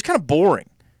 Yeah, they're just kind of boring.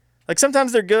 Like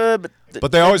sometimes they're good,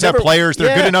 but they always have players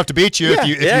that are good enough to beat you if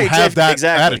you have that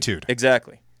attitude.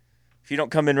 Exactly. If you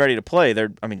don't come in ready to play,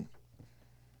 we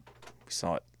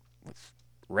saw it with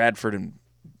Radford and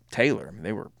Taylor.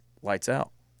 They were lights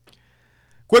out.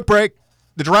 Quick break.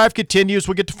 The drive continues.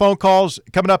 We'll get to phone calls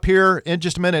coming up here in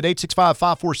just a minute.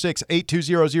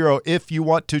 865-546-8200 if you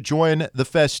want to join the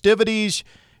festivities.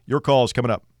 Your calls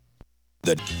coming up.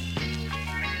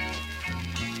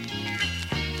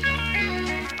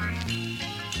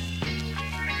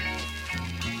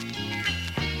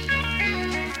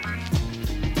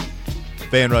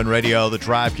 Fanrun Radio, the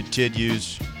drive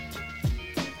continues.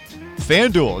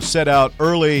 FanDuel has set out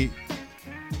early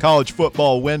college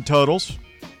football win totals.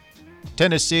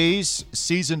 Tennessee's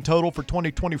season total for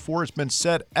 2024 has been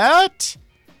set at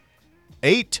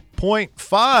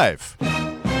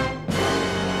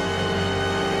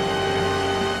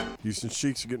 8.5. Houston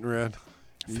Sheiks are getting red.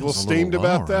 You a little steamed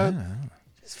about that?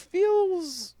 It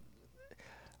feels.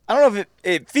 I don't know if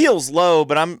it feels low,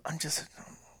 but I'm just.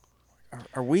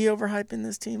 Are we overhyping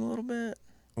this team a little bit?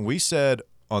 We said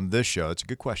on this show, that's a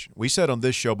good question. We said on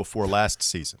this show before last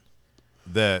season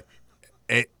that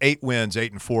 8 wins,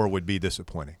 8-4 would be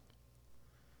disappointing.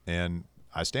 And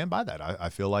I stand by that. I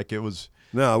feel like it was.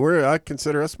 No, I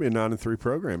consider us to be a 9-3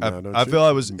 program now. Don't I you? feel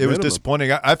it was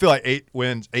disappointing. I feel like 8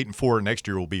 wins, 8-4 next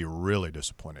year will be really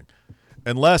disappointing,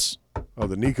 unless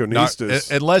the Nico Nistas.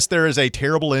 Unless there is a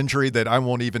terrible injury that I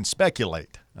won't even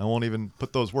speculate. I won't even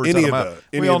put those words out of my mouth.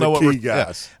 We all know what we're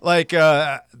guys. Yeah. Like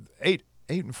 8-4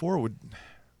 would.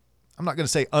 I'm not going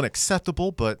to say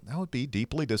unacceptable, but that would be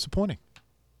deeply disappointing.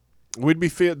 We'd be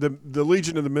the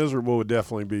Legion of the Miserable would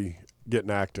definitely be getting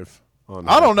active on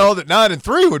that. I don't know that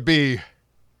 9-3 would be.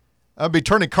 I'd be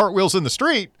turning cartwheels in the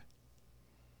street.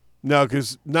 No,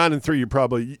 because 9-3, you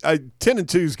probably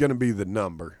 10-2 is going to be the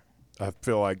number. I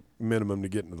feel like minimum to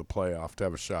get into the playoff to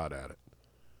have a shot at it.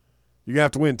 You're gonna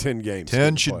have to win 10 games.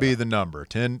 10 should be the number.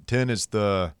 10 is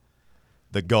the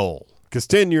goal. Because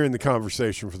 10, you're in the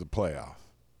conversation for the playoff.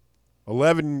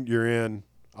 11, you're in.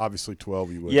 Obviously,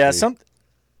 12, you would. Yeah, just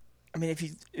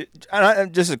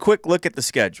a quick look at the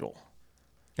schedule.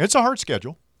 It's a hard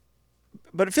schedule.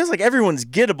 But it feels like everyone's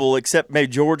gettable except maybe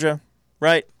Georgia,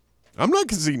 right? I'm not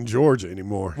conceding Georgia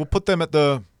anymore. We'll put them at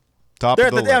the top of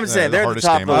the list. I'm saying they're at the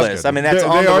top of the list. I mean, that's they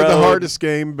on the are road. the hardest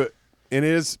game, but it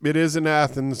is in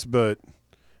Athens, but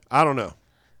I don't know.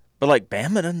 But, like,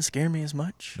 Bama doesn't scare me as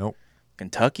much. Nope.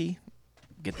 Kentucky,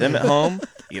 get them at home.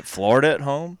 You get Florida at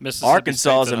home. Mississippi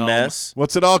Arkansas is State's a at mess.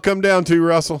 What's it all come down to,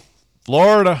 Russell?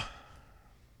 Florida.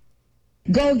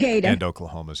 Go Gator. And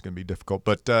Oklahoma is going to be difficult.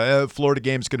 But Florida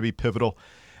game is going to be pivotal.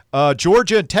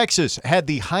 Georgia and Texas had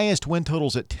the highest win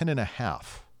totals at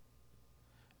 10.5,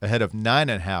 ahead of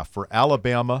 9.5 for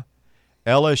Alabama,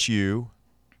 LSU,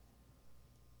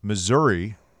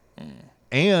 Missouri,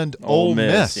 and Ole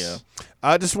Miss. Yeah.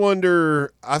 I just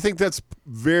wonder. I think that's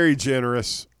very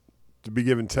generous to be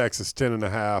giving Texas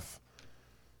 10.5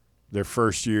 their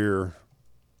first year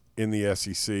in the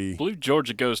SEC. I believe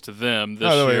Georgia goes to them this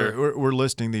By the year. way, we're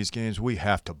listing these games. We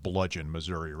have to bludgeon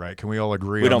Missouri, right? Can we all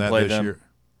agree We on don't that play this them. year?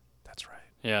 That's right.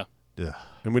 Yeah. Yeah.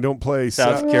 And we don't play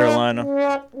South Carolina.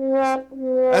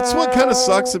 That's what kind of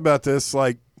sucks about this.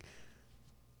 Like,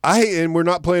 and we're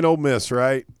not playing Ole Miss,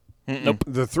 right? Nope.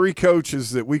 The three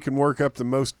coaches that we can work up the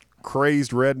most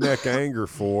crazed redneck anger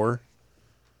for,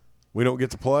 we don't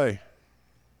get to play.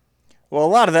 Well, a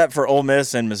lot of that for Ole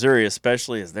Miss and Missouri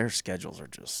especially is their schedules are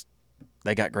just –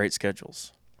 they got great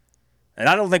schedules. And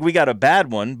I don't think we got a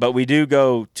bad one, but we do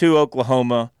go to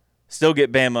Oklahoma, still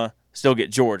get Bama, still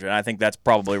get Georgia. And I think that's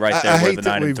probably right there I where hate the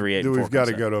that 9 and 3, 8 and 4 we've got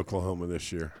to comes go in. to Oklahoma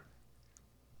this year.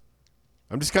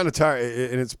 I'm just kind of tired,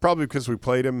 and it's probably because we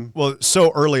played him. Well,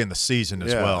 so early in the season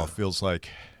as Yeah. well. It feels like,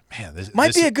 man, this Might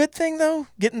this be a good thing, though,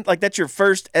 getting – like that's your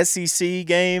first SEC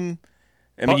game.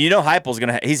 I mean, you know Heupel's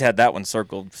going to – he's had that one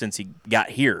circled since he got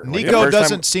here. Like, the Nico first time-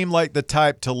 doesn't seem like the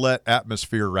type to let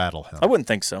atmosphere rattle him. I wouldn't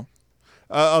think so.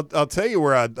 I'll tell you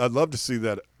where I'd love to see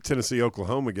that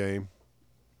Tennessee-Oklahoma game,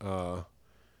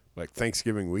 like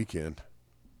Thanksgiving weekend.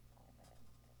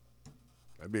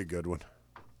 That'd be a good one.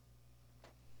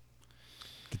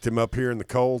 Get them up here in the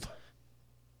cold.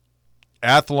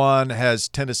 Athlon has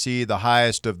Tennessee the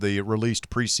highest of the released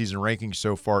preseason rankings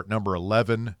so far at number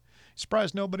 11.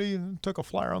 Surprised nobody took a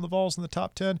flyer on the Vols in the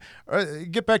top 10.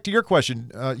 Get back to your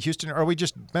question, Houston. Are we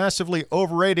just massively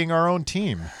overrating our own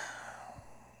team?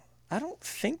 I don't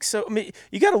think so. I mean,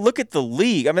 you got to look at the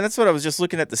league. I mean, that's what I was just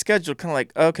looking at the schedule, kind of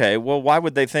like, okay, well, why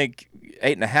would they think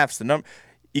 8.5's the number?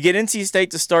 You get NC State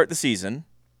to start the season.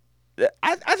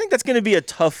 I think that's going to be a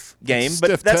tough game, but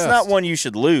Stiff that's test. not one you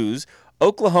should lose.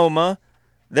 Oklahoma,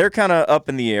 they're kind of up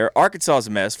in the air. Arkansas's a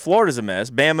mess. Florida's a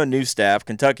mess. Bama, new staff.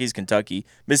 Kentucky's Kentucky.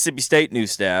 Mississippi State, new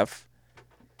staff.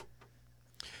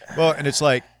 Well, and it's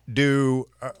like,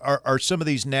 are some of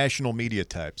these national media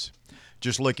types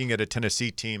just looking at a Tennessee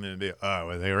team and be,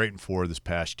 well, they were 8-4 this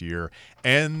past year,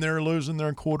 and they're losing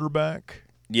their quarterback?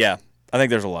 Yeah, I think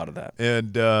there's a lot of that.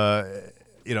 And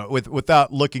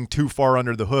without looking too far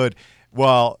under the hood,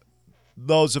 while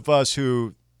those of us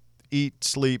who eat,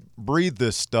 sleep, breathe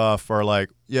this stuff are like,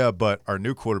 yeah, but our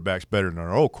new quarterback's better than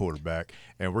our old quarterback,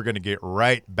 and we're going to get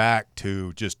right back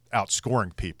to just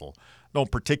outscoring people. Don't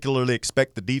particularly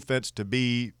expect the defense to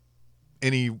be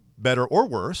any better or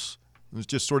worse. It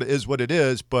just sort of is what it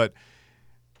is, but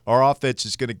our offense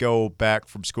is going to go back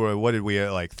from scoring, what did we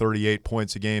have, like 38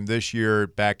 points a game this year,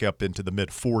 back up into the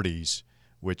mid-40s,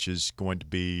 which is going to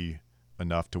be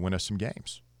enough to win us some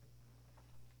games.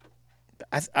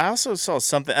 I also saw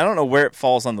something. I don't know where it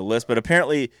falls on the list, but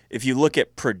apparently if you look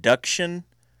at production,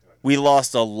 we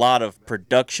lost a lot of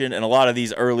production in a lot of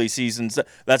these early seasons.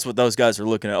 That's what those guys are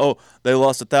looking at. Oh, they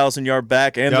lost a 1,000-yard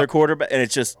back and their quarterback, and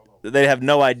it's just they have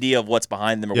no idea of what's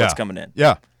behind them or what's coming in.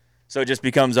 Yeah. So it just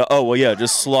becomes,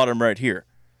 just slot them right here.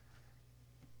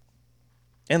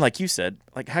 And like you said,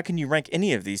 like how can you rank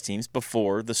any of these teams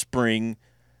before the spring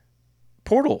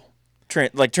portal,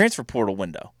 transfer portal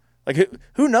window? Like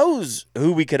who knows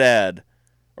who we could add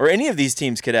or any of these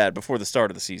teams could add before the start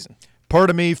of the season? Part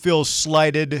of me feels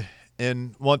slighted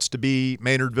and wants to be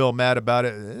Maynardville mad about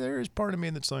it. There is part of me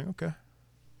that's like, okay,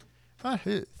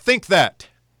 think that.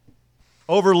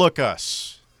 Overlook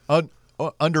us.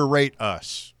 Underrate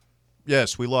us.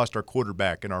 Yes, we lost our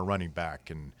quarterback and our running back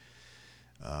and,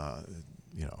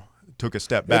 took a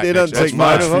step back. It doesn't take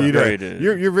much for you to. upgraded.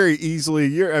 You're very easily.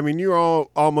 You're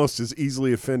all almost as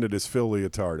easily offended as Phil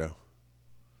Leotardo.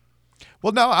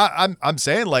 Well, no, I'm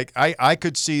saying like I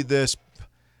could see this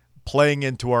playing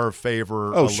into our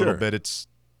favor a little bit. It's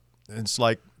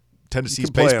like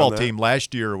Tennessee's play on baseball that. team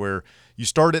last year where you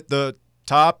start at the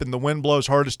top and the wind blows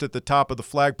hardest at the top of the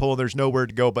flagpole and there's nowhere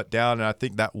to go but down. And I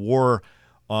think that wore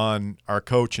on our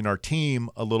coach and our team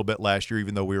a little bit last year,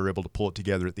 even though we were able to pull it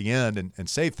together at the end and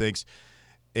save things.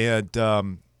 And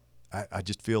I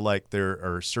just feel like there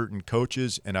are certain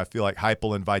coaches, and I feel like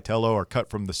Heupel and Vitello are cut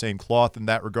from the same cloth in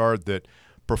that regard, that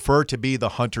prefer to be the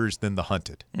hunters than the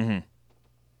hunted. Mm-hmm.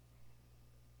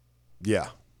 Yeah.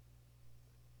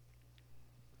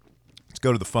 Let's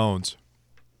go to the phones.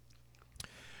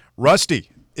 Rusty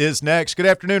is next. Good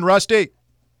afternoon, Rusty.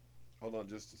 Hold on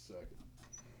just a second.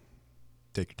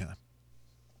 Take your time.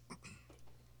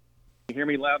 You hear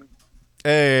me loud?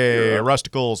 Hey,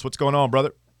 Rusticles, what's going on,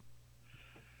 brother?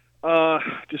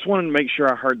 Just wanted to make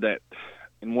sure I heard that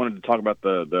and wanted to talk about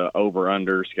the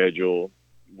over-under schedule,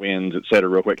 wins, et cetera,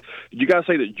 real quick. Did you guys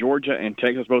say that Georgia and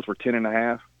Texas both were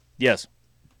 10.5? Yes.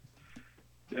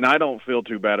 And I don't feel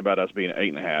too bad about us being at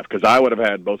 8.5 because I would have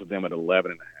had both of them at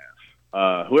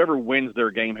 11.5. Whoever wins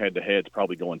their game head-to-head is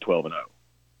probably going 12-0.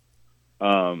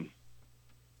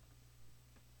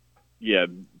 Yeah,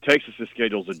 Texas'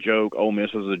 schedule's a joke. Ole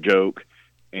Miss is a joke.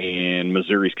 And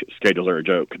Missouri's schedules are a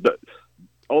joke.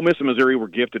 Ole Miss and Missouri were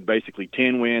gifted basically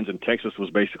 10 wins, and Texas was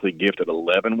basically gifted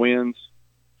 11 wins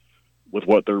with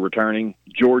what they're returning.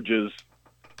 Georgia's,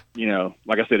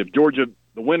 like I said, if Georgia,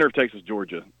 the winner of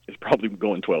Texas-Georgia is probably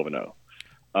going 12-0.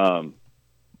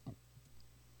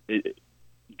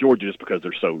 Georgia just because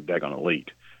they're so daggone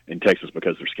elite, and Texas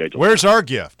because their schedule. Where's our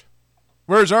gift?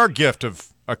 Where's our gift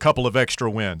of a couple of extra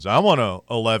wins? I want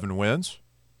 11 wins.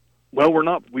 Well,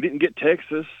 we didn't get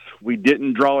Texas. We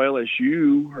didn't draw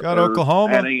LSU. Got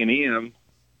Oklahoma. At A&M.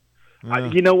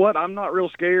 You know what? I'm not real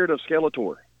scared of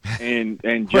Skeletor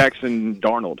and Jackson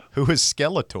Darnold. Who is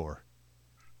Skeletor?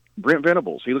 Brent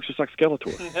Venables. He looks just like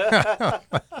Skeletor.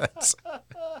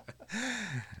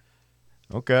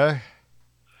 Okay.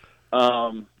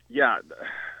 Yeah,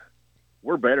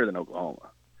 we're better than Oklahoma.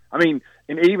 I mean,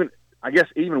 and even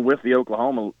with the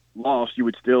Oklahoma loss, you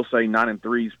would still say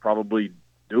 9-3 is probably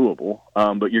doable.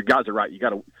 But your guys are right.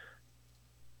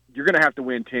 You're going to have to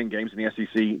win 10 games in the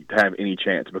SEC to have any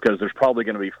chance because there's probably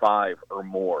going to be 5 or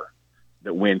more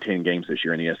that win 10 games this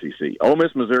year in the SEC. Ole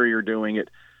Miss, Missouri are doing it.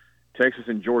 Texas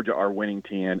and Georgia are winning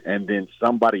 10, and then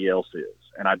somebody else is.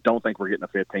 And I don't think we're getting a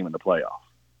 5th team in the playoff.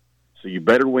 So you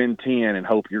better win 10 and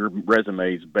hope your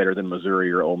resume is better than Missouri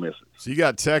or Ole Miss. So you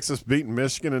got Texas beating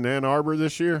Michigan and Ann Arbor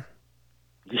this year?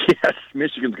 Yes,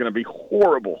 Michigan's going to be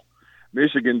horrible.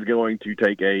 Michigan's going to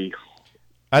take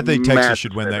I think Texas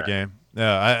should win that game.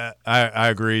 Yeah, I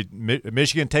agree.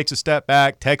 Michigan takes a step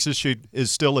back. Texas is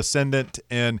still ascendant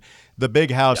in the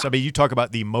big house. Yeah. I mean, you talk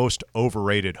about the most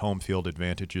overrated home field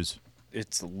advantages.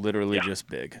 It's literally just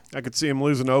big. I could see them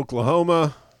losing to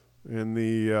Oklahoma in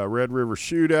the Red River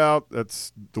Shootout.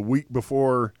 That's the week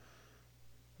before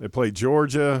they play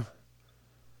Georgia.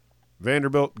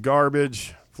 Vanderbilt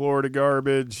garbage, Florida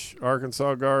garbage,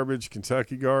 Arkansas garbage,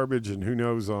 Kentucky garbage, and who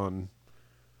knows on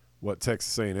what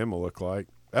Texas A&M will look like.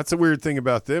 That's the weird thing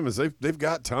about them is they've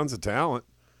got tons of talent.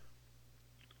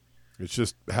 It's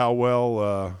just how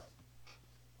well,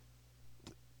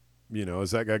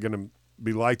 is that guy going to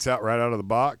be lights out right out of the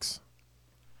box?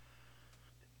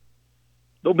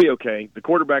 They'll be okay. The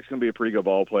quarterback's going to be a pretty good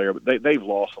ball player, but they've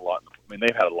lost a lot. I mean,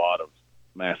 they've had a lot of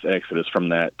mass exodus from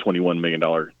that $21 million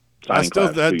signing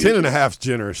class. That 10.5 is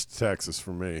generous to Texas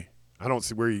for me. I don't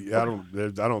see where I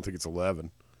don't think it's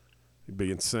 11. It'd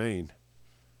be insane.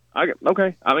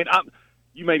 Okay. I mean,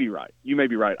 you may be right.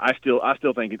 I still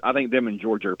think them and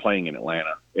Georgia are playing in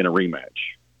Atlanta in a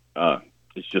rematch.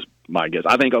 It's just my guess.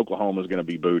 I think Oklahoma's going to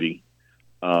be booty.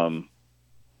 At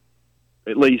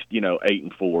least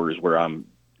 8-4 is where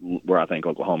I think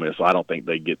Oklahoma is. So I don't think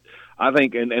they get. I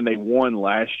think and they won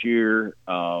last year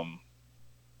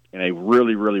in a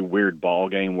really really weird ball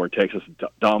game where Texas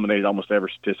dominated almost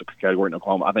every statistical category in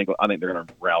Oklahoma. I think they're going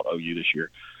to rout OU this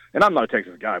year. And I'm not a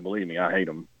Texas guy, believe me. I hate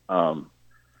them.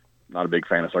 Not a big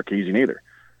fan of Sarkisian either.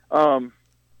 But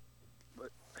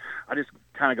I just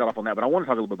kind of got off on that. But I want to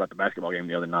talk a little bit about the basketball game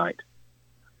the other night.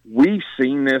 We've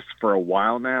seen this for a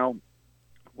while now,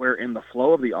 where in the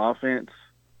flow of the offense,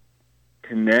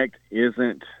 Connect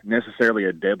isn't necessarily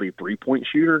a deadly three-point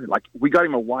shooter. Like, we got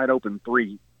him a wide-open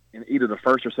three in either the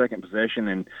first or second possession,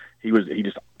 and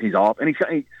he's off. And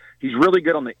he's really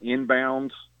good on the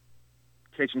inbounds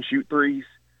catch-and-shoot threes.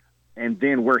 And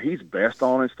then where he's best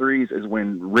on his threes is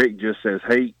when Rick just says,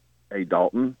 hey,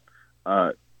 Dalton,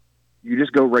 you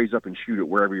just go raise up and shoot it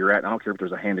wherever you're at. I don't care if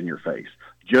there's a hand in your face.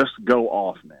 Just go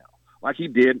off now. Like he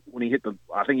did when he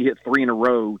I think he hit 3 in a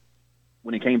row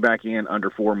when he came back in under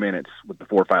 4 minutes with the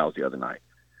 4 fouls the other night.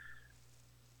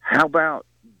 How about,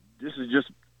 this is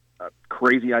just a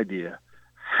crazy idea,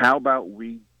 how about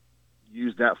we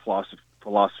use that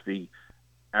philosophy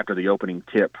after the opening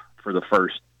tip for the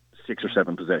first 6 or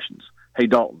 7 possessions? Hey,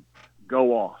 Dalton,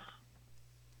 go off.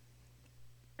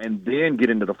 And then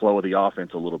get into the flow of the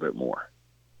offense a little bit more.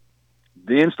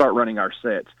 Then start running our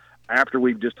sets after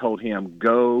we've just told him,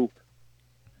 go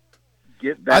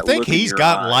get that. I think he's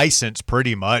got license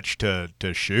pretty much to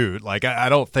shoot. Like, I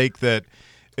don't think that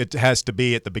it has to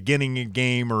be at the beginning of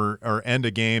game or end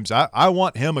of games. I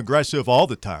want him aggressive all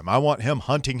the time. I want him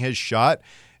hunting his shot.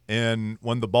 And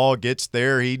when the ball gets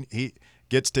there, he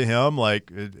gets to him,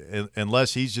 like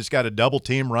unless he's just got a double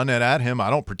team running at him,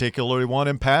 I don't particularly want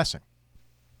him passing.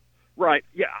 Right.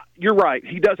 Yeah, you're right.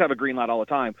 He does have a green light all the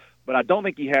time, but I don't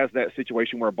think he has that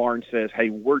situation where Barnes says, hey,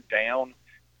 we're down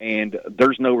and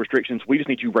there's no restrictions. We just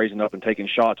need you raising up and taking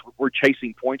shots. We're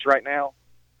chasing points right now.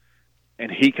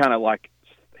 And he kind of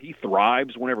he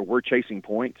thrives whenever we're chasing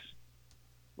points.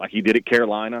 Like he did at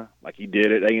Carolina, like he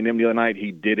did at A&M the other night.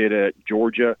 He did it at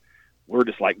Georgia. We're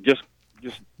just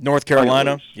North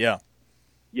Carolina. Yeah.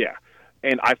 Yeah.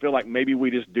 And I feel like maybe we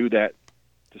just do that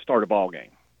to start a ball game.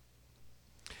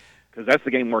 Because that's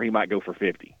the game where he might go for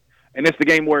 50. And it's the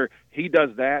game where he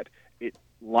does that, it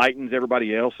lightens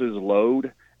everybody else's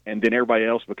load, and then everybody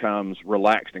else becomes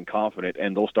relaxed and confident,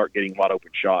 and they'll start getting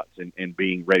wide-open shots and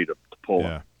being ready to pull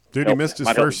them. Dude, he missed his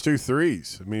first 2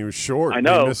 threes. I mean, he was short. I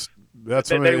know. That's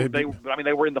they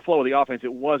were in the flow of the offense.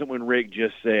 It wasn't when Rick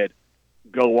just said,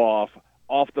 go off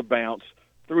the bounce,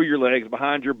 through your legs,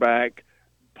 behind your back,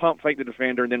 pump fake the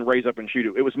defender, and then raise up and shoot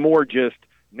it. It was more just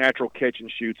natural catch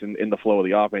and shoots in the flow of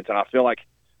the offense. And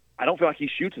I don't feel like he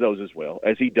shoots those as well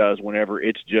as he does whenever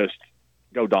it's just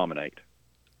go dominate.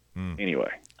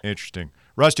 Anyway. Interesting.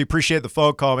 Rusty, appreciate the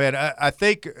phone call, man. I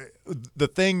think the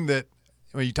thing that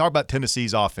when you talk about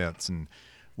Tennessee's offense and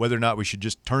whether or not we should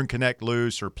just turn Connect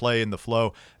loose or play in the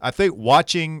flow, I think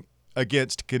watching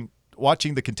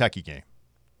the Kentucky game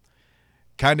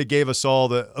kind of gave us all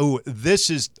this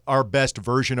is our best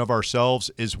version of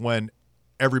ourselves is when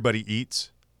everybody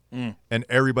eats and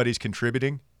everybody's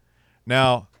contributing.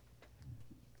 Now,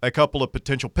 a couple of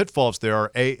potential pitfalls there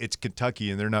are, A, it's Kentucky,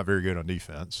 and they're not very good on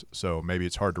defense, so maybe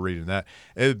it's hard to read in that.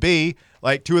 B,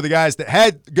 like two of the guys that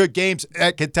had good games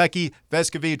at Kentucky,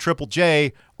 Vescovy and Triple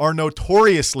J, are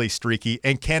notoriously streaky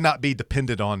and cannot be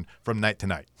depended on from night to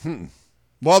night.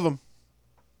 Love them,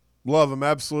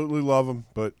 absolutely love them,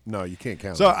 but no, you can't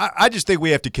count So them. I just think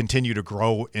we have to continue to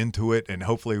grow into it, and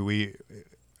hopefully we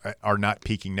are not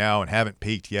peaking now and haven't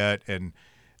peaked yet, and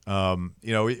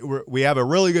we have a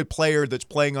really good player that's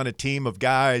playing on a team of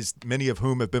guys, many of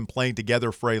whom have been playing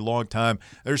together for a long time.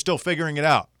 They're still figuring it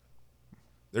out.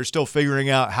 They're still figuring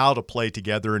out how to play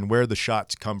together and where the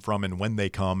shots come from and when they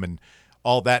come and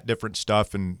all that different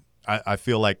stuff. And I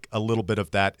feel like a little bit of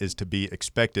that is to be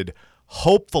expected.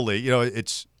 Hopefully,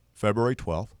 it's February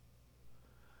 12th.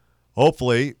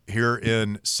 Hopefully, here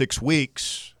in 6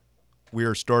 weeks, we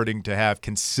are starting to have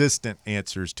consistent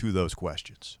answers to those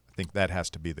questions. I think that has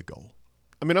to be the goal.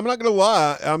 I mean, I'm not going to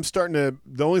lie. The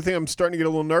only thing I'm starting to get a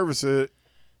little nervous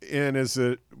in is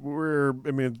that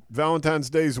Valentine's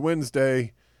Day is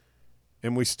Wednesday,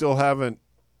 and we still haven't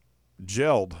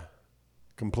gelled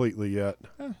completely yet.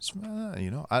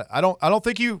 I don't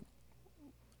think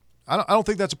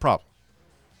that's a problem.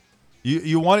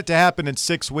 You want it to happen in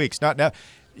 6 weeks, not now.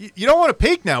 You don't want to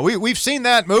peak now. We've seen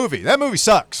that movie. That movie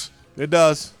sucks. It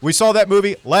does. We saw that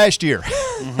movie last year.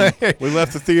 We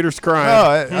left the theaters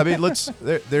crying. No, I mean,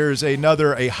 there's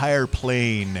a higher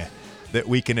plane that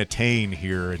we can attain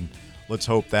here, and let's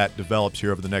hope that develops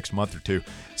here over the next month or two.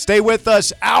 Stay with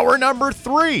us. Hour number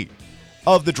 3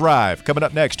 of The Drive coming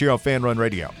up next here on Fanrun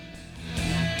Radio.